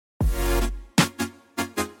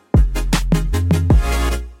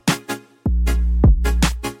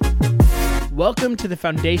Welcome to the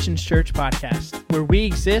Foundations Church podcast, where we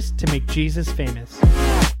exist to make Jesus famous.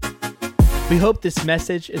 We hope this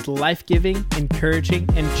message is life-giving, encouraging,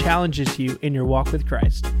 and challenges you in your walk with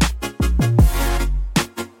Christ.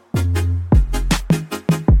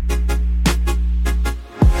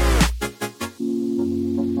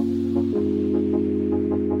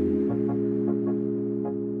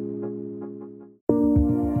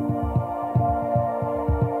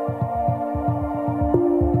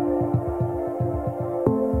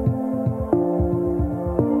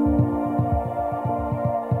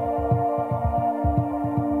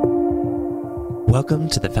 Welcome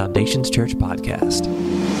to the Foundations Church podcast.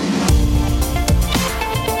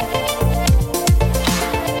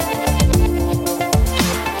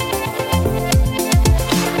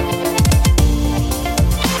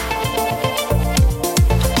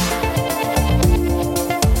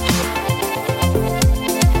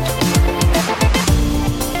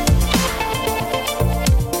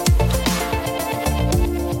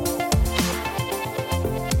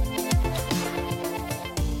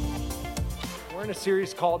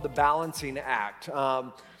 Series called The Balancing Act.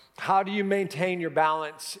 How do you maintain your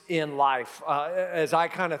balance in life? As I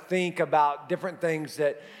kind of think about different things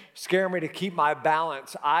that scare me to keep my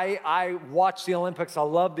balance, I watch the Olympics. I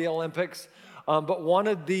love the Olympics. But one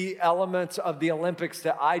of the elements of the Olympics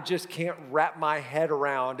that I just can't wrap my head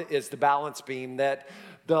around is the balance beam that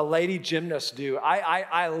the lady gymnasts do.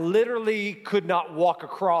 I literally could not walk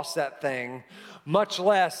across that thing, much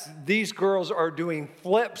less these girls are doing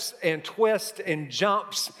flips and twists and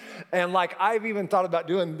jumps. And like, I've even thought about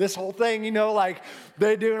doing this whole thing, like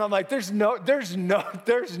they do. And I'm like, there's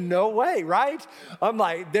no way, right? I'm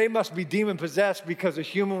like, they must be demon possessed because a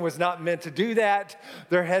human was not meant to do that.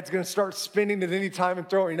 Their head's going to start spinning at any time and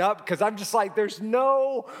throwing up. Because I'm just like, there's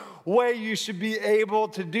no way you should be able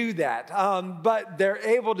to do that. But they're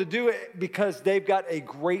able to do it because they've got a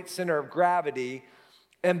great center of gravity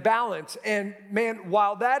and balance. And man,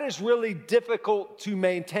 while that is really difficult to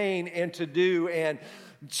maintain and to do, and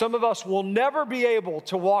some of us will never be able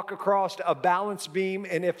to walk across a balance beam,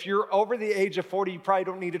 and if you're over the age of 40, you probably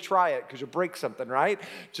don't need to try it because you'll break something, right?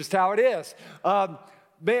 Just how it is.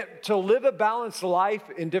 Man, to live a balanced life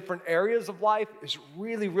in different areas of life is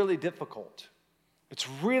really, really difficult. It's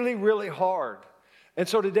really, really hard. And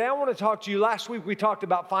so today I want to talk to you. Last week we talked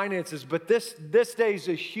about finances, but this day is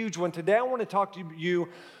a huge one. Today I want to talk to you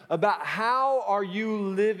about how are you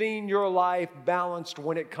living your life balanced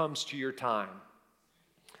when it comes to your time.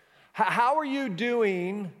 How are you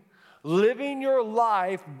doing living your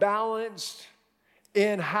life balanced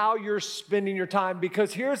in how you're spending your time?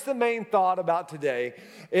 Because here's the main thought about today.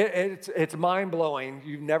 It's mind-blowing.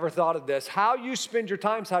 You've never thought of this. How you spend your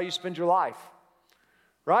time is how you spend your life.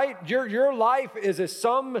 Right? Your life is a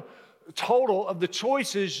sum total of the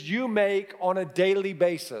choices you make on a daily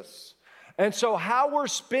basis. And so how we're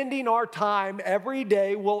spending our time every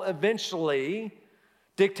day will eventually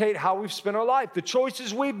dictate how we've spent our life. The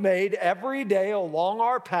choices we've made every day along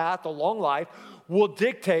our path, along life, will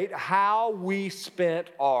dictate how we spent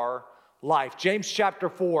our life. James chapter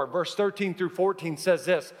 4, verse 13 through 14 says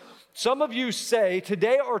this: some of you say,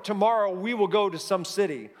 today or tomorrow we will go to some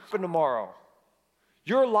city. For tomorrow.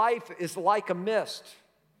 Your life is like a mist.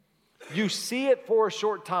 You see it for a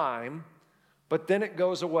short time, but then it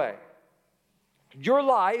goes away. Your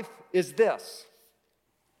life is this.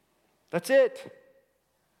 That's it.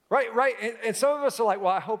 Right. And some of us are like,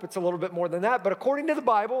 well, I hope it's a little bit more than that. But according to the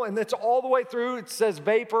Bible, and it's all the way through, it says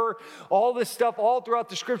vapor, all this stuff, all throughout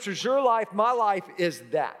the scriptures, your life, my life is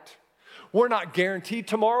that. We're not guaranteed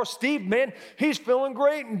tomorrow. Steve, man, he's feeling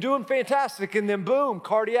great and doing fantastic. And then boom,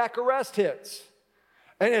 cardiac arrest hits.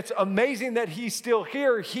 And it's amazing that he's still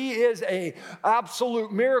here. He is an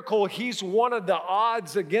absolute miracle. He's one of the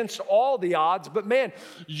odds against all the odds. But man,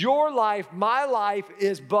 your life, my life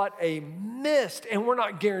is but a mist, and we're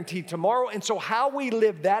not guaranteed tomorrow. And so how we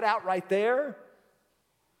live that out right there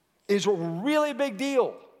is a really big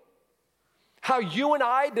deal. How you and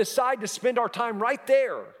I decide to spend our time right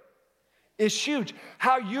there is huge.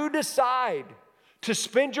 How you decide to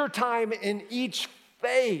spend your time in each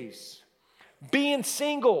phase. Being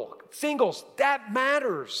singles, that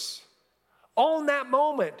matters. Own that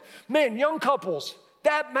moment. Man, young couples,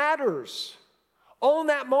 that matters. Own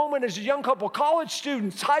that moment as a young couple. College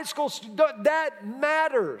students, high school students, that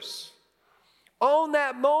matters. Own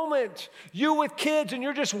that moment. You with kids and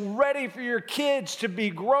you're just ready for your kids to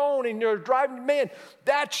be grown and you're driving, man,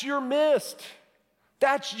 that's your mist.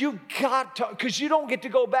 You got to, because you don't get to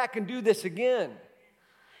go back and do this again.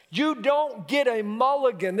 You don't get a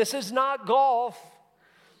mulligan. This is not golf.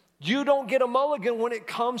 You don't get a mulligan when it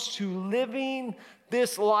comes to living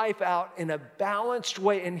this life out in a balanced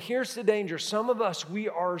way. And here's the danger. Some of us, we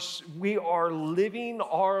are living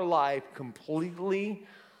our life completely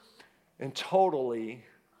and totally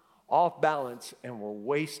off balance, and we're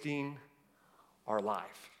wasting our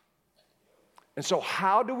life. And so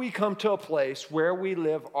how do we come to a place where we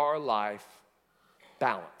live our life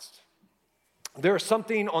balanced? There's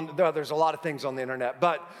a lot of things on the internet,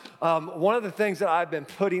 but one of the things that I've been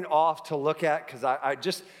putting off to look at, because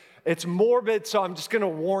it's morbid, so I'm just going to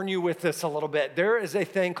warn you with this a little bit. There is a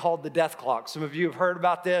thing called the death clock. Some of you have heard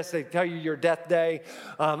about this. They tell you your death day.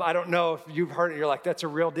 I don't know if you've heard it. You're like, that's a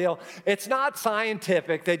real deal. It's not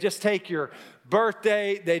scientific. They just take your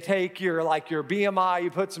birthday, they take your BMI, you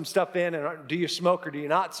put some stuff in, and do you smoke or do you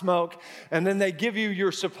not smoke? And then they give you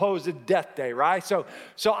your supposed death day, right? So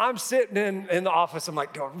I'm sitting in the office, I'm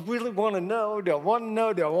like, do I really want to know? Do I want to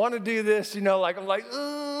know? Do I want to do this? I'm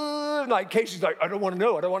like, Casey's like, I don't want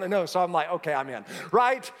to know. So I'm like, okay, I'm in,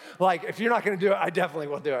 right? Like, if you're not going to do it, I definitely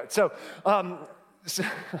will do it.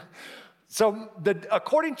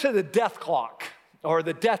 According to the death clock, or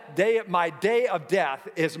the death day, my day of death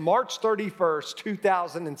is March 31st,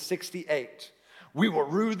 2068. We will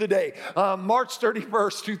rue the day. March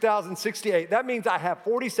 31st, 2068. That means I have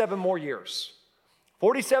 47 more years.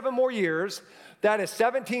 47 more years. That is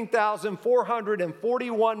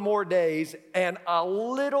 17,441 more days and a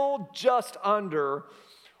little just under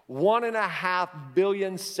 1.5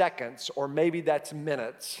 billion seconds, or maybe that's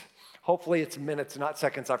minutes. Hopefully it's minutes, not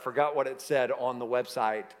seconds. I forgot what it said on the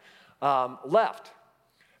website. Left.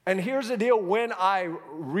 And here's the deal. When I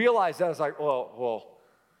realized that, I was like, well,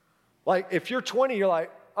 like if you're 20, you're like,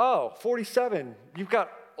 47, you've got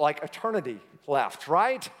like eternity left,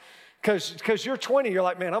 right? Because you're 20, you're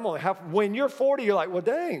like, man, I'm only half. When you're 40, you're like, well,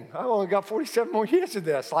 dang, I've only got 47 more years of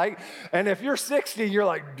this. And if you're 60, you're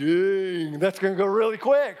like, dang, that's going to go really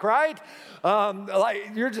quick, right?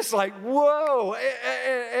 You're just like, whoa,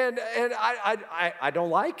 and I don't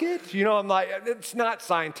like it. I'm like, it's not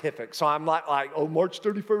scientific. So I'm not like, March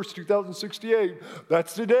 31st, 2068,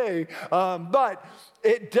 that's the day. But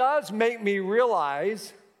it does make me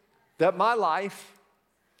realize that my life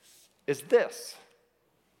is this.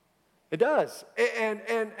 It does. And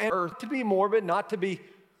Earth, to be morbid, not to be,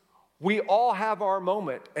 we all have our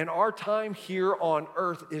moment, and our time here on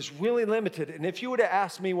earth is really limited. And if you would have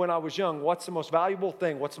asked me when I was young, what's the most valuable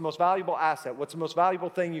thing? What's the most valuable asset? What's the most valuable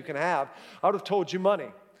thing you can have? I would have told you money.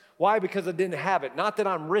 Why? Because I didn't have it. Not that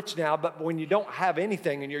I'm rich now, but when you don't have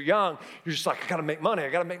anything and you're young, you're just like, I gotta make money.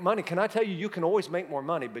 Can I tell you, you can always make more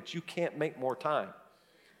money, but you can't make more time.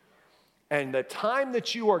 And the time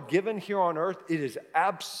that you are given here on earth, it is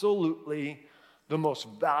absolutely the most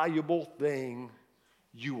valuable thing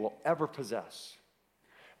you will ever possess.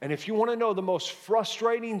 And if you want to know, the most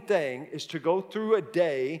frustrating thing is to go through a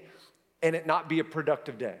day and it not be a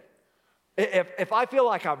productive day. If I feel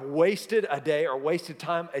like I've wasted a day or wasted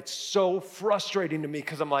time, it's so frustrating to me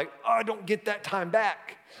because I'm like, I don't get that time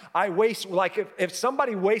back. I waste, if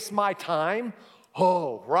somebody wastes my time,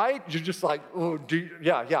 right? You're just like,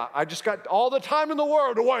 I just got all the time in the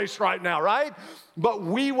world to waste right now, right? But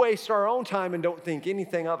we waste our own time and don't think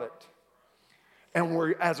anything of it.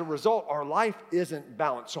 And as a result, our life isn't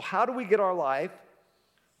balanced. So how do we get our life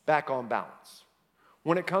back on balance?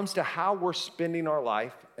 When it comes to how we're spending our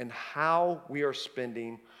life and how we are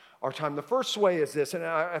spending our time. The first way is this, and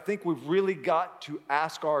I think we've really got to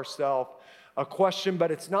ask ourselves a question,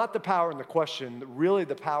 but it's not the power in the question. Really,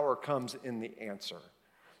 the power comes in the answer.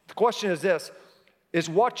 The question is this: is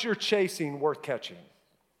what you're chasing worth catching?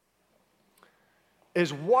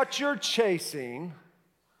 Is what you're chasing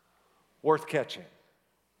worth catching?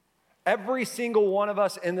 Every single one of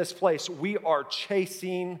us in this place, we are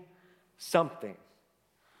chasing something.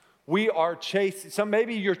 We are chasing,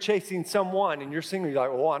 maybe you're chasing someone and you're singing, you're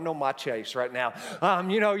like, I know my chase right now.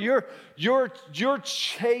 You're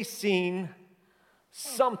chasing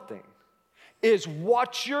something. Is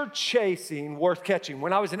what you're chasing worth catching?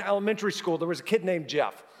 When I was in elementary school, there was a kid named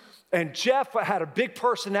Jeff. And Jeff had a big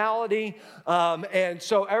personality, and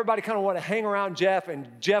so everybody kind of wanted to hang around Jeff, and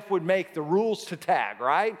Jeff would make the rules to tag,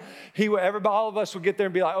 right? All of us would get there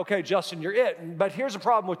and be like, okay, Justin, you're it. But here's the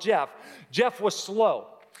problem with Jeff. Jeff was slow.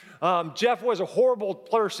 Jeff was a horrible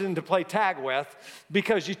person to play tag with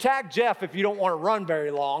because you tag Jeff if you don't want to run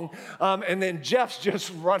very long. And then Jeff's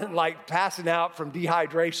just running, like passing out from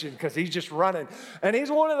dehydration because he's just running. And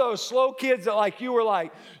he's one of those slow kids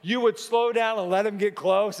that you would slow down and let him get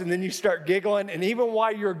close and then you start giggling. And even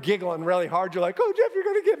while you're giggling really hard, you're like, oh, Jeff, you're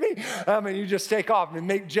going to get me. And you just take off and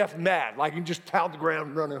make Jeff mad. Like you just pound the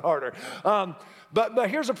ground running harder. But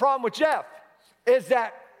here's the problem with Jeff is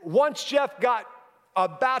that once Jeff got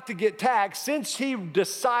about to get tagged, since he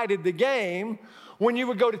decided the game, when you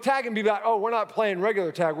would go to tag and be like, oh, we're not playing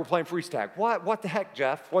regular tag, we're playing freeze tag. What the heck,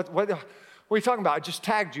 Jeff? What are you talking about? I just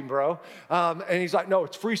tagged you, bro. And he's like, no,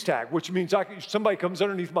 it's freeze tag, which means if somebody comes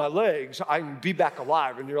underneath my legs, I can be back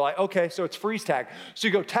alive. And you're like, okay, so it's freeze tag. So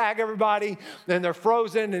you go tag everybody, and they're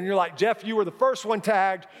frozen, and you're like, Jeff, you were the first one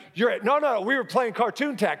tagged. No, we were playing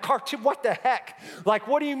cartoon tag. Cartoon, what the heck? Like,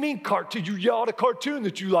 what do you mean cartoon? You yell at a cartoon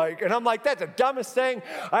that you like. And I'm like, that's the dumbest thing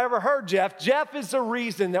I ever heard, Jeff. Jeff is the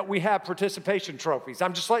reason that we have participation trophies.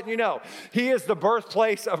 I'm just letting you know. He is the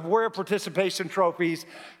birthplace of where participation trophies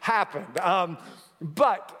happened.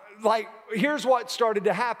 But here's what started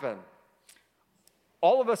to happen.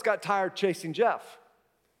 All of us got tired chasing Jeff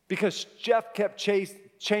because Jeff kept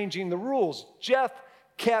changing the rules. Jeff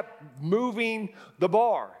kept moving the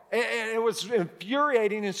bar, and it was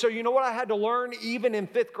infuriating. And so you know what I had to learn even in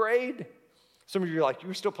 5th grade? Some of you are like, you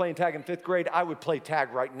were still playing tag in 5th grade? I would play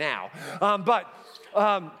tag right now. But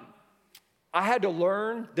I had to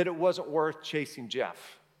learn that it wasn't worth chasing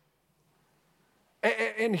Jeff.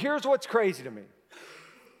 And here's what's crazy to me.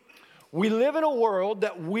 We live in a world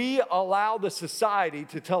that we allow the society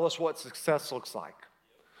to tell us what success looks like,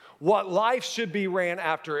 what life should be ran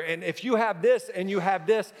after. And if you have this and you have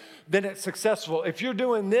this, then it's successful. If you're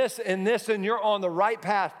doing this and this, and you're on the right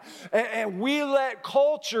path. And we let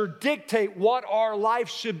culture dictate what our life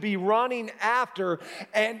should be running after.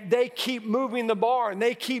 And they keep moving the bar, and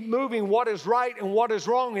they keep moving what is right and what is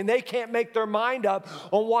wrong. And they can't make their mind up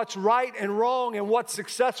on what's right and wrong and what's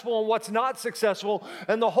successful and what's not successful.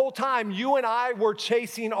 And the whole time, you and I were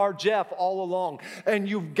chasing our Jeff all along. And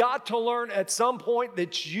you've got to learn at some point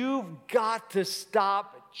that you've got to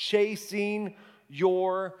stop chasing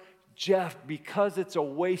your Jeff because it's a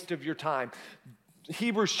waste of your time.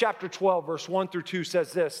 Hebrews chapter 12, verse 1 through 2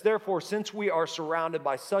 says this: therefore, since we are surrounded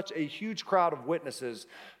by such a huge crowd of witnesses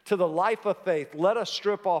to the life of faith, let us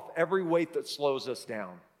strip off every weight that slows us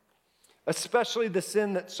down, especially the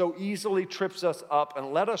sin that so easily trips us up,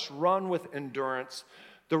 and let us run with endurance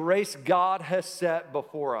the race God has set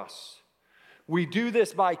before us. We do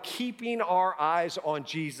this by keeping our eyes on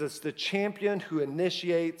Jesus, the champion who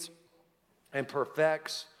initiates and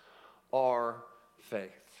perfects our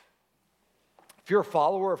faith. If you're a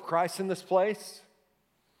follower of Christ in this place,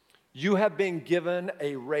 you have been given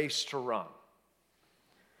a race to run.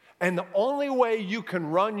 And the only way you can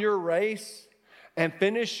run your race and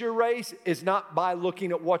finish your race is not by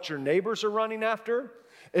looking at what your neighbors are running after.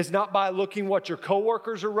 It's not by looking what your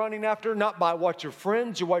coworkers are running after, not by what your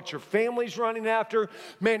friends or what your family's running after.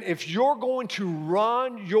 Man, if you're going to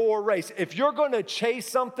run your race, if you're going to chase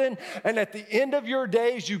something, and at the end of your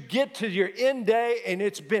days, you get to your end day and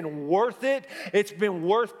it's been worth it, it's been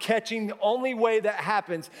worth catching, the only way that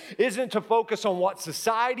happens isn't to focus on what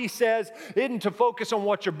society says, isn't to focus on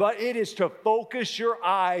what it is to focus your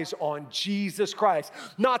eyes on Jesus Christ.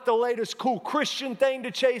 Not the latest cool Christian thing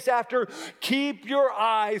to chase after. Keep your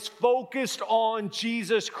eyes focused on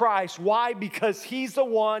Jesus Christ. Why? Because He's the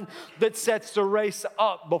one that sets the race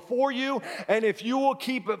up before you. And if you will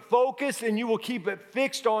keep it focused and you will keep it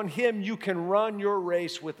fixed on Him, you can run your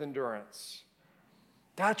race with endurance.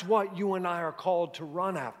 That's what you and I are called to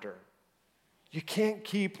run after. You can't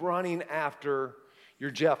keep running after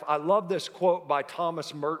your Jeff. I love this quote by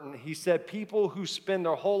Thomas Merton. He said, people who spend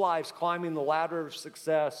their whole lives climbing the ladder of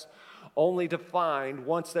success only to find,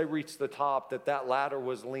 once they reach the top, that ladder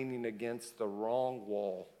was leaning against the wrong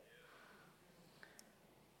wall.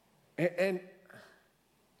 And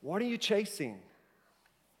what are you chasing?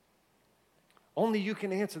 Only you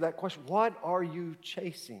can answer that question. What are you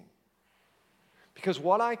chasing? Because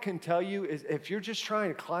what I can tell you is if you're just trying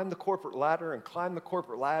to climb the corporate ladder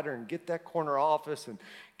and get that corner office and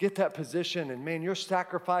get that position, and man, you're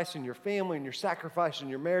sacrificing your family and you're sacrificing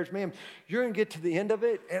your marriage, man, you're going to get to the end of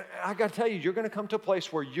it. And I got to tell you, you're going to come to a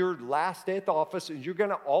place where your last day at the office,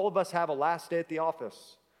 and all of us have a last day at the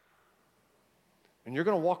office. And you're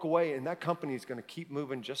going to walk away, and that company is going to keep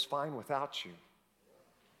moving just fine without you.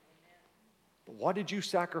 But what did you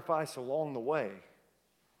sacrifice along the way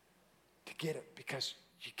to get it? Because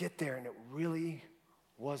you get there and it really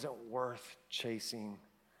wasn't worth chasing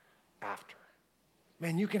after.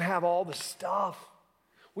 Man, you can have all the stuff.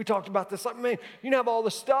 We talked about this. Like, man, you can have all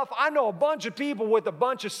the stuff. I know a bunch of people with a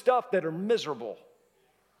bunch of stuff that are miserable.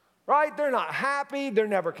 Right? They're not happy. They're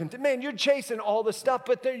never content. Man, you're chasing all the stuff,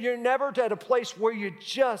 but you're never at a place where you're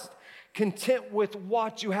just content with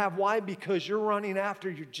what you have. Why? Because you're running after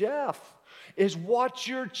your Jeff. Is what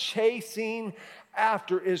you're chasing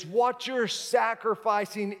after, is what you're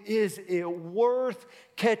sacrificing, is it worth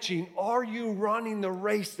catching? Are you running the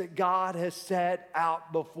race that God has set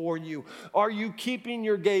out before you? Are you keeping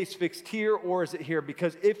your gaze fixed here, or is it here?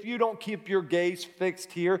 Because if you don't keep your gaze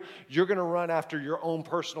fixed here, you're going to run after your own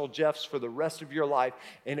personal Jeffs for the rest of your life,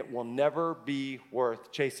 and it will never be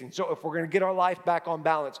worth chasing. So if we're going to get our life back on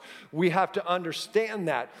balance, we have to understand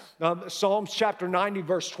that. Psalms chapter 90,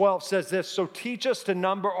 verse 12 says this, "So teach us to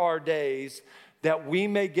number our days, that we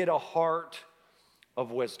may get a heart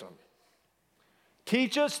of wisdom."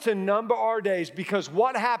 Teach us to number our days, because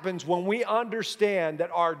what happens when we understand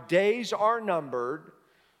that our days are numbered,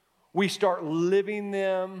 we start living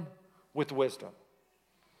them with wisdom.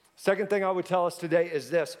 Second thing I would tell us today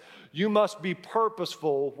is this: you must be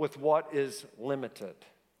purposeful with what is limited.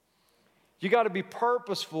 You got to be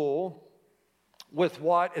purposeful with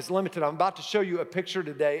what is limited. I'm about to show you a picture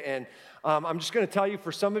today, and I'm just going to tell you,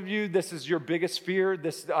 for some of you, this is your biggest fear.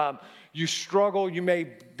 You struggle. You may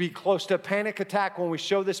be close to a panic attack when we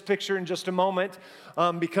show this picture in just a moment,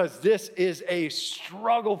 because this is a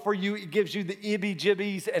struggle for you. It gives you the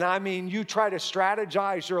ibby-jibbies, and I mean, you try to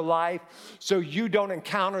strategize your life so you don't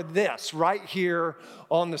encounter this right here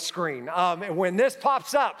on the screen. And when this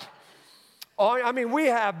pops up, I mean, we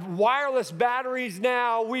have wireless batteries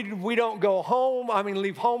now. We don't go home.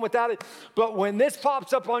 Leave home without it. But when this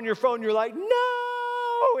pops up on your phone, you're like,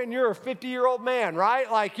 no! And you're a 50-year-old man, right?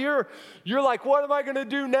 Like, you're like, what am I going to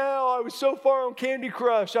do now? I was so far on Candy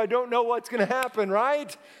Crush. I don't know what's going to happen,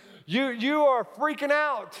 right? You are freaking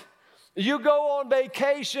out. You go on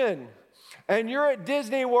vacation, and you're at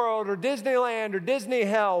Disney World or Disneyland or Disney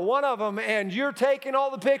Hell, one of them, and you're taking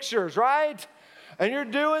all the pictures, right? And you're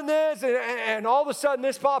doing this, and all of a sudden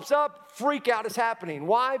this pops up, freak out is happening.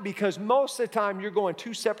 Why? Because most of the time you're going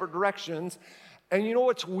two separate directions. And you know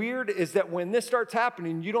what's weird is that when this starts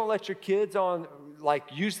happening, you don't let your kids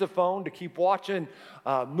use the phone to keep watching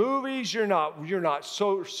movies. You're not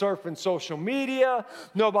surfing social media.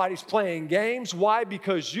 Nobody's playing games. Why?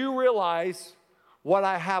 Because you realize what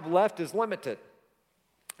I have left is limited.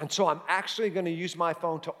 And so I'm actually going to use my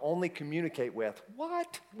phone to only communicate with.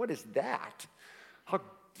 What? What is that?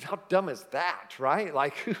 How dumb is that, right?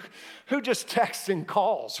 Like, who just texts and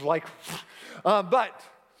calls? But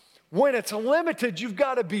when it's limited, you've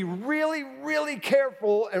got to be really, really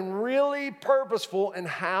careful and really purposeful in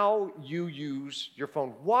how you use your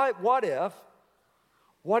phone. What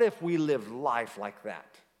if we lived life like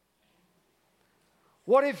that?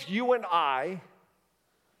 What if you and I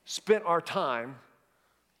spent our time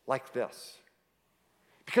like this?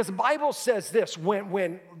 Because the Bible says this,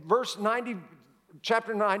 when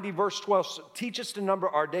chapter 90, verse 12, teach us to number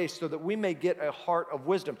our days so that we may get a heart of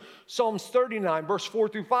wisdom. Psalms 39, verse 4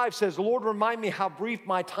 through 5 says, Lord, remind me how brief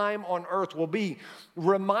my time on earth will be.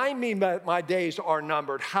 Remind me that my days are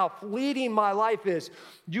numbered, how fleeting my life is.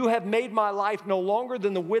 You have made my life no longer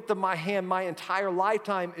than the width of my hand. My entire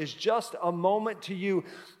lifetime is just a moment to you.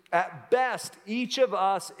 At best, each of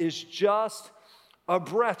us is just a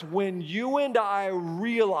breath. When you and I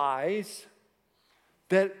realize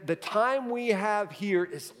that the time we have here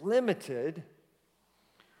is limited,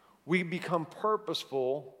 we become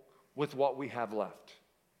purposeful with what we have left.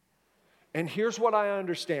 And here's what I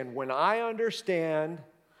understand. When I understand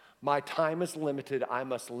my time is limited, I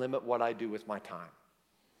must limit what I do with my time.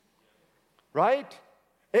 Right?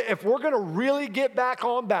 If we're going to really get back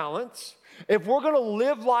on balance, if we're going to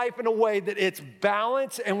live life in a way that it's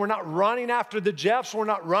balanced and we're not running after the Jeffs, we're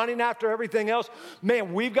not running after everything else,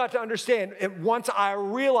 man, we've got to understand, once I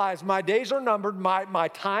realize my days are numbered, my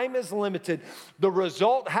time is limited, the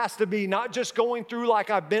result has to be not just going through like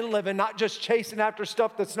I've been living, not just chasing after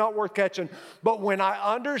stuff that's not worth catching, but when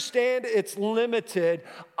I understand it's limited,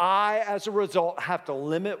 I, as a result, have to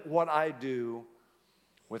limit what I do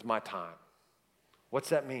with my time. What's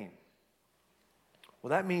that mean?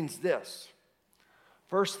 Well, that means this.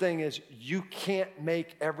 First thing is, you can't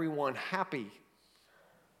make everyone happy.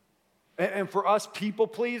 And for us people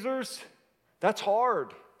pleasers, that's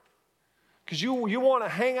hard. Because you want to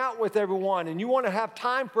hang out with everyone, and you want to have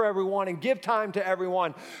time for everyone, and give time to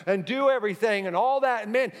everyone, and do everything, and all that.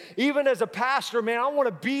 And man, even as a pastor, man, I want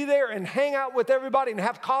to be there and hang out with everybody, and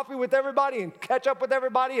have coffee with everybody, and catch up with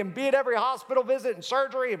everybody, and be at every hospital visit, and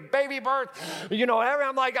surgery, and baby birth.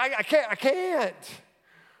 I'm like, I can't.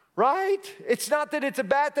 Right? It's not that it's a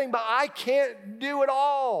bad thing, but I can't do it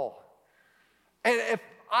all. And if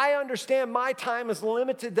I understand my time is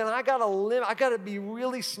limited, then I gotta be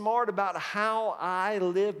really smart about how I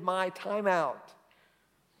live my time out.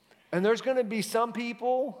 And there's gonna be some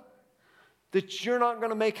people that you're not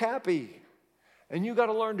gonna make happy. And you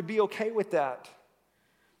gotta learn to be okay with that.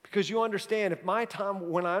 Because you understand,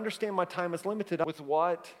 when I understand my time is limited with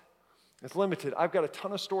what It's limited. I've got a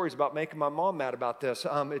ton of stories about making my mom mad about this.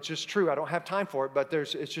 It's just true. I don't have time for it, but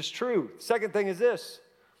it's just true. Second thing is this.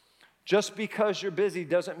 Just because you're busy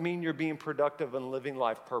doesn't mean you're being productive and living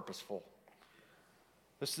life purposeful.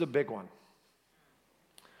 This is a big one.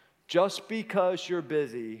 Just because you're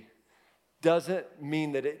busy doesn't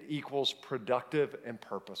mean that it equals productive and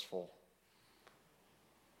purposeful.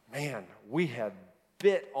 Man, we have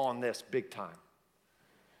bit on this big time.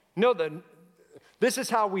 This is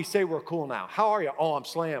how we say we're cool now. How are you? Oh, I'm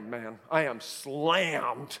slammed, man. I am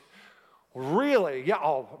slammed. Really? Yeah,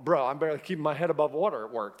 oh, bro, I'm barely keeping my head above water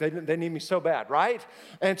at work. They need me so bad, right?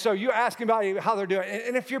 And so you ask anybody how they're doing.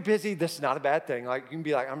 And if you're busy, this is not a bad thing. Like, you can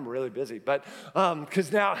be like, I'm really busy. But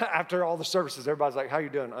because now after all the services, everybody's like, how you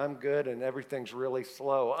doing? I'm good, and everything's really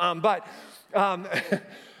slow.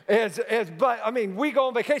 We go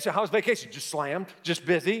on vacation. How was vacation? Just slammed, just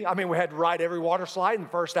busy. We had to ride every water slide in the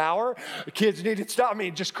first hour. The kids needed stuff.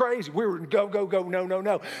 Just crazy. We were go,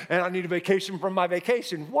 no. And I need a vacation from my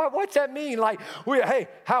vacation. What's that mean? Hey,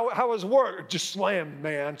 how was work? Just slammed,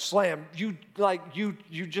 man, slammed. You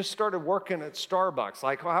just started working at Starbucks.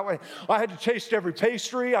 I had to taste every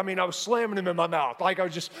pastry. I was slamming them in my mouth. I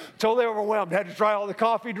was just totally overwhelmed. Had to try all the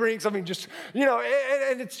coffee drinks. And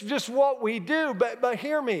it's just what we do. But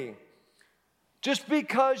hear me. Just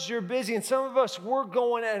because you're busy, and some of us, we're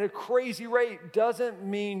going at a crazy rate, doesn't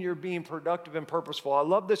mean you're being productive and purposeful. I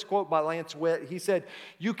love this quote by Lance Witt. He said,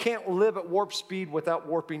 you can't live at warp speed without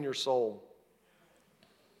warping your soul.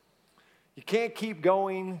 You can't keep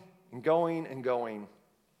going and going and going.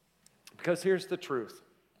 Because here's the truth.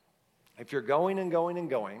 If you're going and going and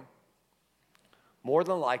going, more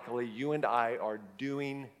than likely, you and I are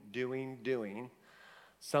doing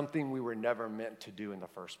something we were never meant to do in the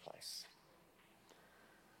first place.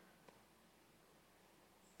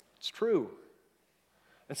 It's true.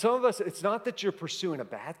 And some of us, it's not that you're pursuing a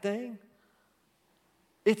bad thing.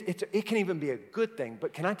 It can even be a good thing.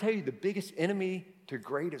 But can I tell you, the biggest enemy to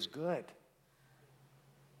great is good.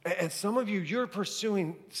 And some of you, you're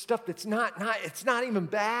pursuing stuff that's not even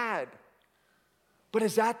bad. But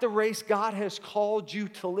is that the race God has called you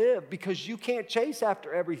to live? Because you can't chase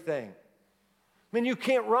after everything. You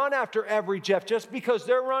can't run after every Jeff. Just because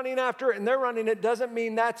they're running after it and they're running it doesn't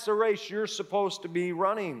mean that's the race you're supposed to be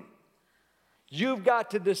running. You've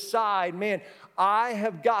got to decide, man, I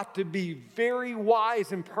have got to be very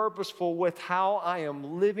wise and purposeful with how I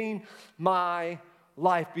am living my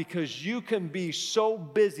life, because you can be so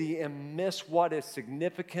busy and miss what is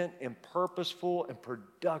significant and purposeful and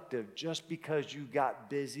productive just because you got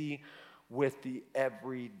busy with the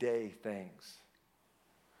everyday things.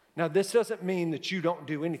 Now, this doesn't mean that you don't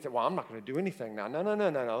do anything. Well, I'm not going to do anything now. No.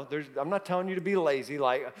 I'm not telling you to be lazy,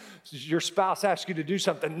 like your spouse asks you to do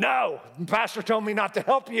something. No, the pastor told me not to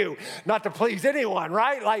help you, not to please anyone,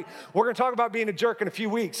 right? We're going to talk about being a jerk in a few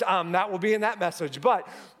weeks. That will be in that message. But,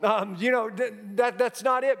 that's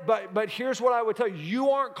not it. But here's what I would tell you. You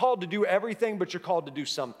aren't called to do everything, but you're called to do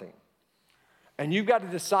something. And you've got to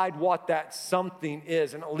decide what that something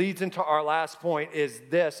is. And it leads into our last point is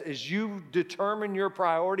this, is you determine your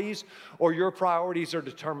priorities or your priorities are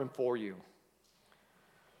determined for you.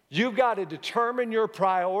 You've got to determine your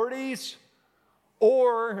priorities,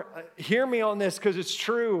 or hear me on this because it's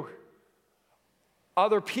true.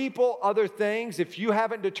 Other people, other things, if you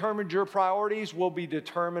haven't determined your priorities, will be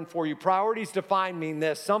determined for you. Priorities defined mean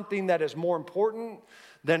this, something that is more important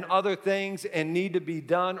than other things and need to be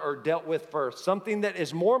done or dealt with first. Something that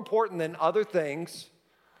is more important than other things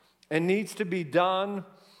and needs to be done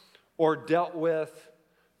or dealt with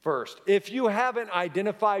first. If you haven't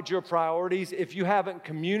identified your priorities, if you haven't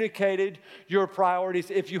communicated your priorities,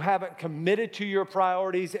 if you haven't committed to your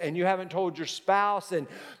priorities and you haven't told your spouse and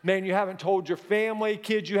man, you haven't told your family,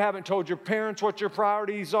 kids, you haven't told your parents what your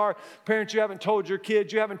priorities are, parents, you haven't told your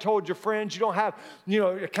kids, you haven't told your friends, you don't have,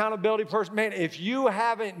 accountability person, man, if you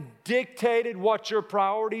haven't dictated what your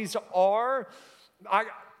priorities are,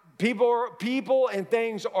 People and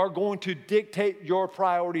things are going to dictate your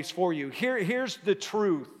priorities for you. Here's the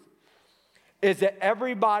truth, is that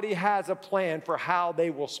everybody has a plan for how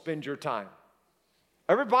they will spend your time.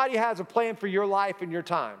 Everybody has a plan for your life and your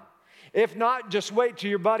time. If not, just wait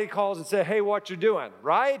till your buddy calls and say, hey, what you doing,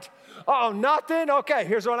 right? Oh, nothing? Okay,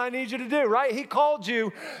 here's what I need you to do, right? He called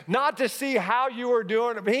you not to see how you were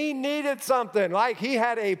doing. He needed something, like he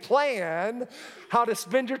had a plan how to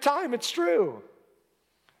spend your time. It's true.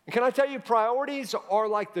 And can I tell you, priorities are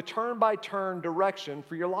like the turn-by-turn direction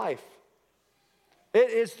for your life. It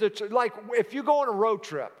is like if you go on a road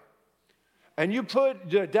trip and you put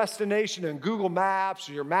the destination in Google Maps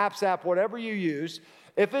or your Maps app, whatever you use,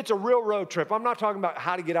 If it's a real road trip, I'm not talking about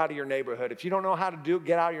how to get out of your neighborhood. If you don't know how to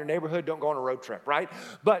get out of your neighborhood, don't go on a road trip, right?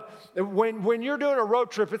 But when you're doing a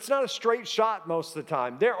road trip, it's not a straight shot most of the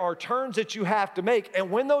time. There are turns that you have to make.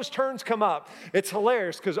 And when those turns come up, it's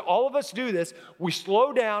hilarious because all of us do this. We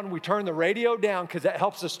slow down, we turn the radio down because that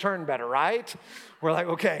helps us turn better, right? We're like,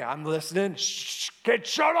 okay, I'm listening. Shh, kid,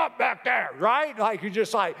 shut up back there, right? Like, you're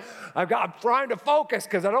just like, I'm trying to focus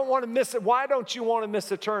because I don't want to miss it. Why don't you want to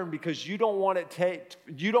miss a turn? Because you don't want it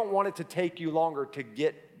to take you longer to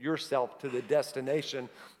get yourself to the destination,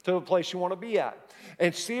 to the place you want to be at.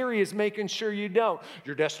 And Siri is making sure you don't.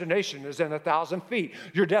 Your destination is in 1,000 feet.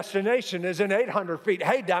 Your destination is in 800 feet.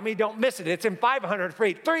 Hey, dummy, don't miss it. It's in 500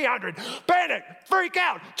 feet, 300. Panic, freak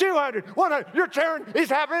out, 200, 100. Your turn is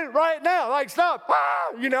happening right now. Like, stop.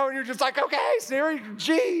 Ah! And you're just like, okay, Siri,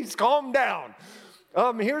 geez, calm down.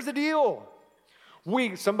 Here's the deal.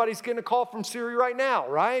 Somebody's getting a call from Siri right now,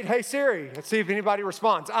 right? Hey, Siri, let's see if anybody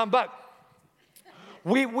responds. But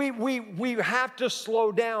we have to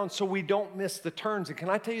slow down so we don't miss the turns. And can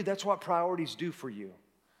I tell you, that's what priorities do for you.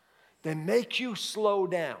 They make you slow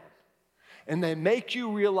down, and they make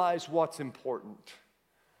you realize what's important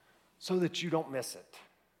so that you don't miss it.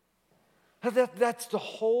 That's the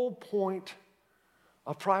whole point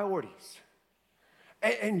of priorities.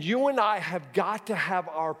 And you and I have got to have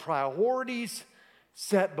our priorities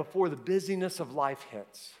set before the busyness of life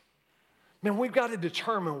hits. Man, we've got to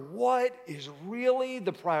determine what is really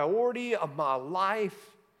the priority of my life.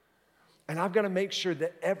 And I've got to make sure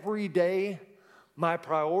that every day my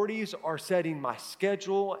priorities are setting my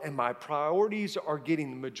schedule and my priorities are getting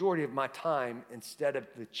the majority of my time instead of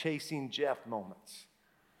the chasing Jeff moments.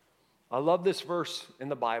 I love this verse in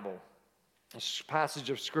the Bible, this passage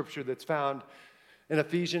of scripture that's found in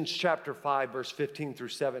Ephesians chapter 5, verse 15 through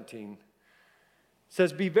 17. It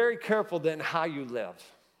says, be very careful then how you live.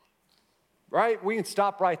 Right? We can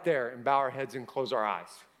stop right there and bow our heads and close our eyes.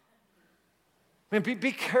 Man, be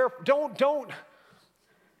careful. Don't.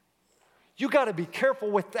 You got to be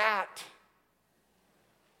careful with that.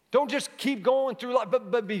 Don't just keep going through life,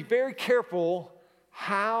 but be very careful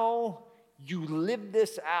how you live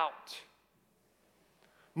this out.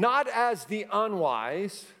 Not as the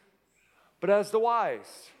unwise, but as the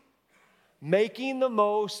wise. Making the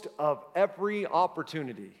most of every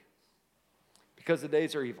opportunity because the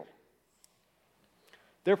days are evil.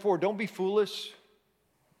 Therefore, don't be foolish,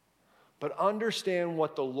 but understand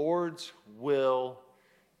what the Lord's will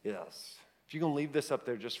is. If you can leave this up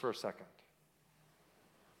there just for a second.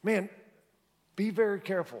 Man, be very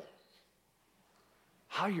careful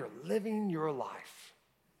how you're living your life.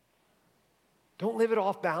 Don't live it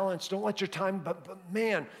off balance. Don't let your time, but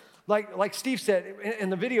man, like Steve said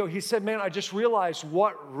in the video, he said, man, I just realized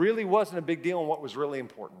what really wasn't a big deal and what was really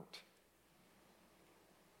important.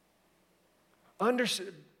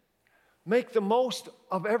 Make the most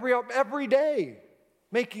of every day,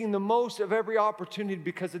 making the most of every opportunity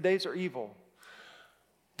because the days are evil.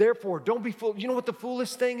 Therefore, don't be foolish. You know what the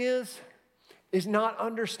foolish thing is? Is not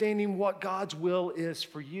understanding what God's will is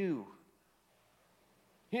for you.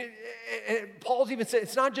 Paul's even said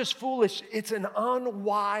it's not just foolish, it's an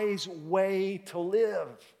unwise way to live.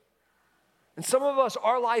 And some of us,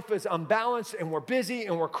 our life is unbalanced and we're busy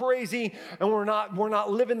and we're crazy and we're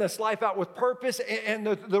not living this life out with purpose. And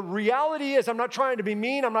the reality is, I'm not trying to be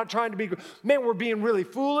mean. I'm not trying to be, man, we're being really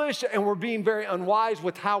foolish and we're being very unwise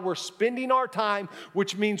with how we're spending our time,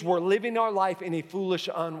 which means we're living our life in a foolish,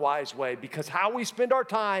 unwise way because how we spend our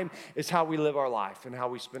time is how we live our life and how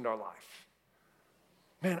we spend our life.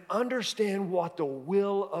 Man, understand what the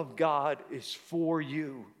will of God is for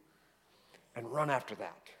you and run after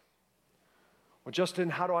that. Well, Justin,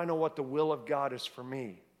 how do I know what the will of God is for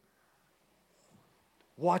me?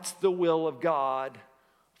 What's the will of God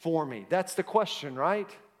for me? That's the question, right?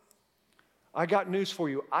 I got news for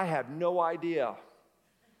you. I have no idea.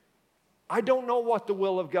 I don't know what the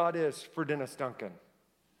will of God is for Dennis Duncan.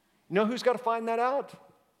 You know who's got to find that out?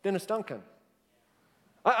 Dennis Duncan.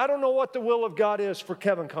 I don't know what the will of God is for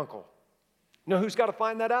Kevin Kunkel. You know who's got to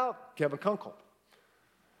find that out? Kevin Kunkel.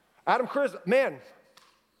 Adam Chris, man,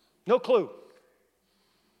 no clue.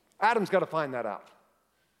 Adam's got to find that out.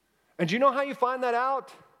 And do you know how you find that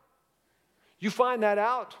out? You find that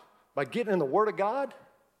out by getting in the Word of God,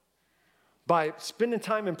 by spending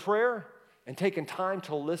time in prayer, and taking time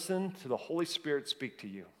to listen to the Holy Spirit speak to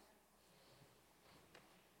you.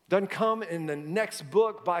 Doesn't come in the next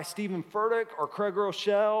book by Stephen Furtick or Craig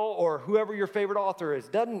Rochelle or whoever your favorite author is.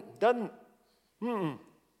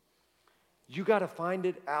 You got to find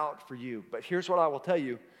it out for you. But here's what I will tell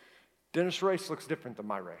you. Dennis' race looks different than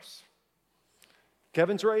my race.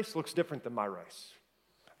 Kevin's race looks different than my race.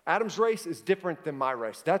 Adam's race is different than my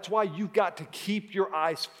race. That's why you've got to keep your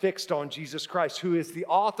eyes fixed on Jesus Christ, who is the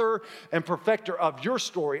author and perfecter of your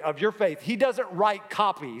story, of your faith. He doesn't write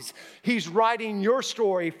copies. He's writing your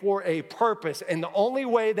story for a purpose. And the only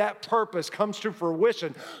way that purpose comes to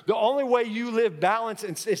fruition, the only way you live balance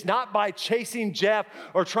is not by chasing Jeff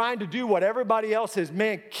or trying to do what everybody else is.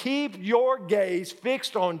 Man, keep your gaze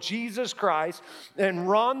fixed on Jesus Christ and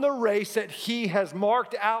run the race that he has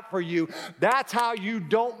marked out for you. That's how you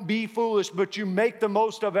don't be foolish, but you make the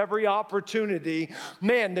most of every opportunity.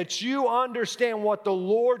 Man, that you understand what the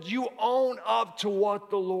Lord, you own up to what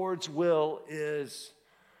the Lord's will is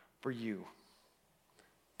for you.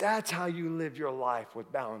 That's how you live your life with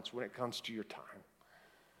balance when it comes to your time.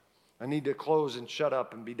 I need to close and shut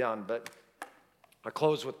up and be done, but I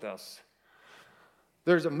close with this.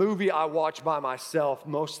 There's a movie I watch by myself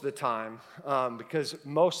most of the time because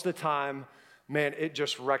most of the time, man, it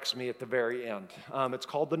just wrecks me at the very end. It's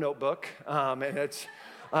called The Notebook, and it's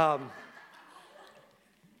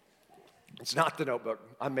not The Notebook.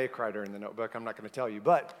 I may cry during The Notebook. I'm not going to tell you,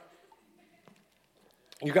 but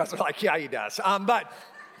you guys are like, yeah, he does. But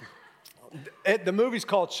the movie's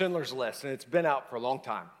called Schindler's List, and it's been out for a long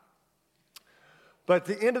time. But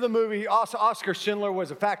at the end of the movie, Oskar Schindler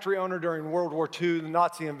was a factory owner during World War II, the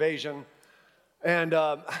Nazi invasion, and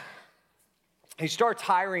he starts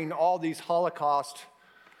hiring all these Holocaust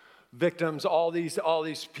victims, all these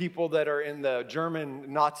people that are in the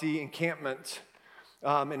German Nazi encampment in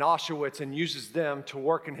Auschwitz, and uses them to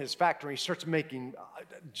work in his factory. He starts making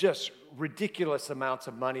just ridiculous amounts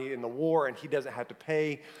of money in the war, and he doesn't have to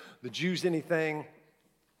pay the Jews anything.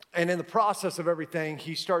 And in the process of everything,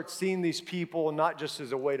 he starts seeing these people not just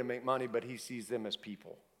as a way to make money, but he sees them as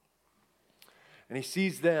people. And he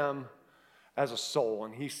sees them as a soul,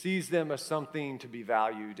 and he sees them as something to be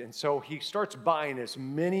valued. And so he starts buying as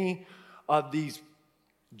many of these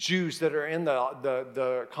Jews that are in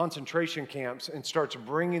the concentration camps and starts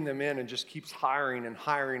bringing them in and just keeps hiring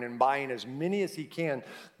and buying as many as he can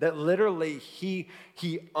that literally he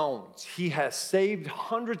owns. He has saved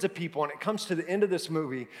hundreds of people, and it comes to the end of this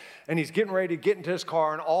movie, and he's getting ready to get into his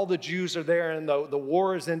car, and all the Jews are there, and the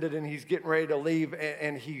war has ended, and he's getting ready to leave,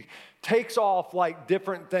 and he takes off like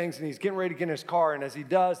different things, and he's getting ready to get in his car, and as he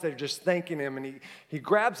does, they're just thanking him, and he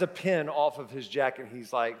grabs a pen off of his jacket, and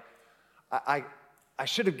he's like, I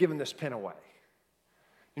should have given this pen away.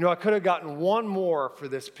 You know, I could have gotten one more for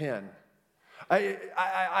this pen.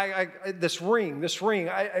 This ring.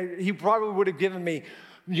 He probably would have given me,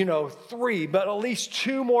 3, but at least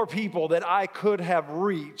 2 more people that I could have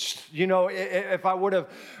reached, if I would have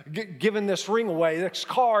given this ring away, this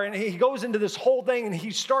car. And he goes into this whole thing, and he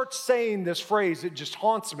starts saying this phrase. It just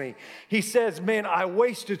haunts me. He says, man, I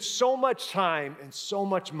wasted so much time and so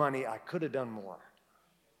much money. I could have done more.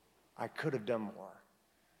 I could have done more.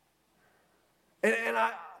 And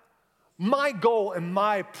my goal and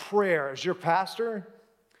my prayer as your pastor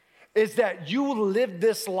is that you live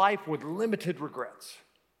this life with limited regrets.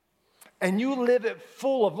 And you live it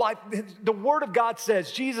full of life. The Word of God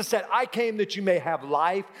says, Jesus said, I came that you may have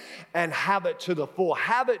life and have it to the full,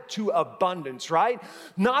 have it to abundance, right?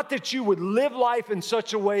 Not that you would live life in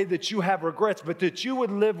such a way that you have regrets, but that you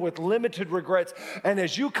would live with limited regrets. And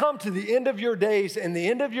as you come to the end of your days and the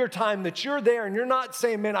end of your time, that you're there and you're not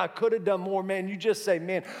saying, man, I could have done more, man. You just say,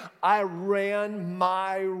 man, I ran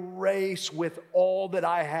my race with all that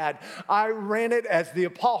I had. I ran it as the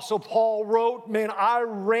Apostle Paul wrote, man, I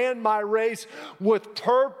ran my race with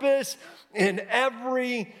purpose in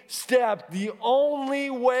every step. The only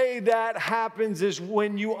way that happens is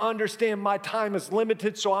when you understand my time is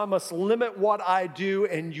limited, so I must limit what I do,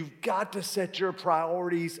 and you've got to set your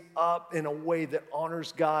priorities up in a way that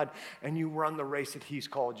honors God, and you run the race that He's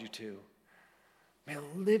called you to. Man,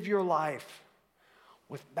 live your life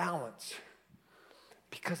with balance,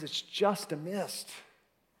 because it's just a mist.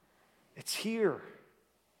 It's here,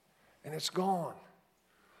 and it's gone.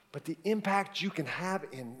 But the impact you can have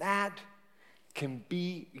in that can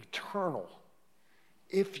be eternal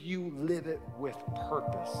if you live it with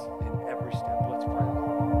purpose in every step. Let's pray.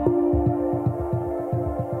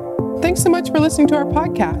 Thanks so much for listening to our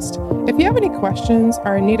podcast. If you have any questions,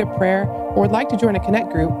 are in need of prayer, or would like to join a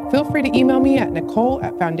Connect group, feel free to email me at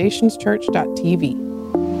nicole@foundationschurch.tv.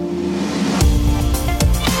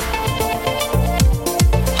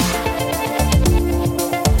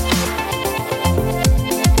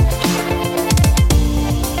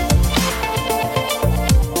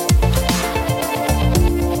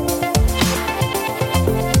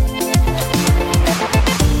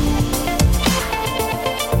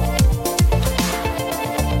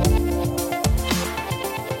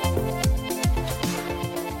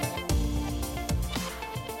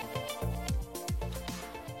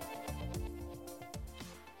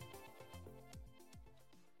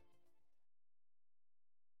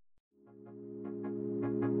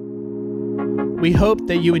 We hope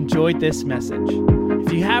that you enjoyed this message.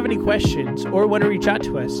 If you have any questions or want to reach out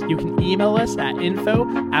to us, you can email us at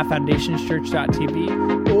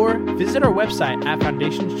info@foundationschurch.tv or visit our website at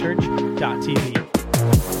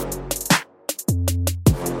foundationschurch.tv.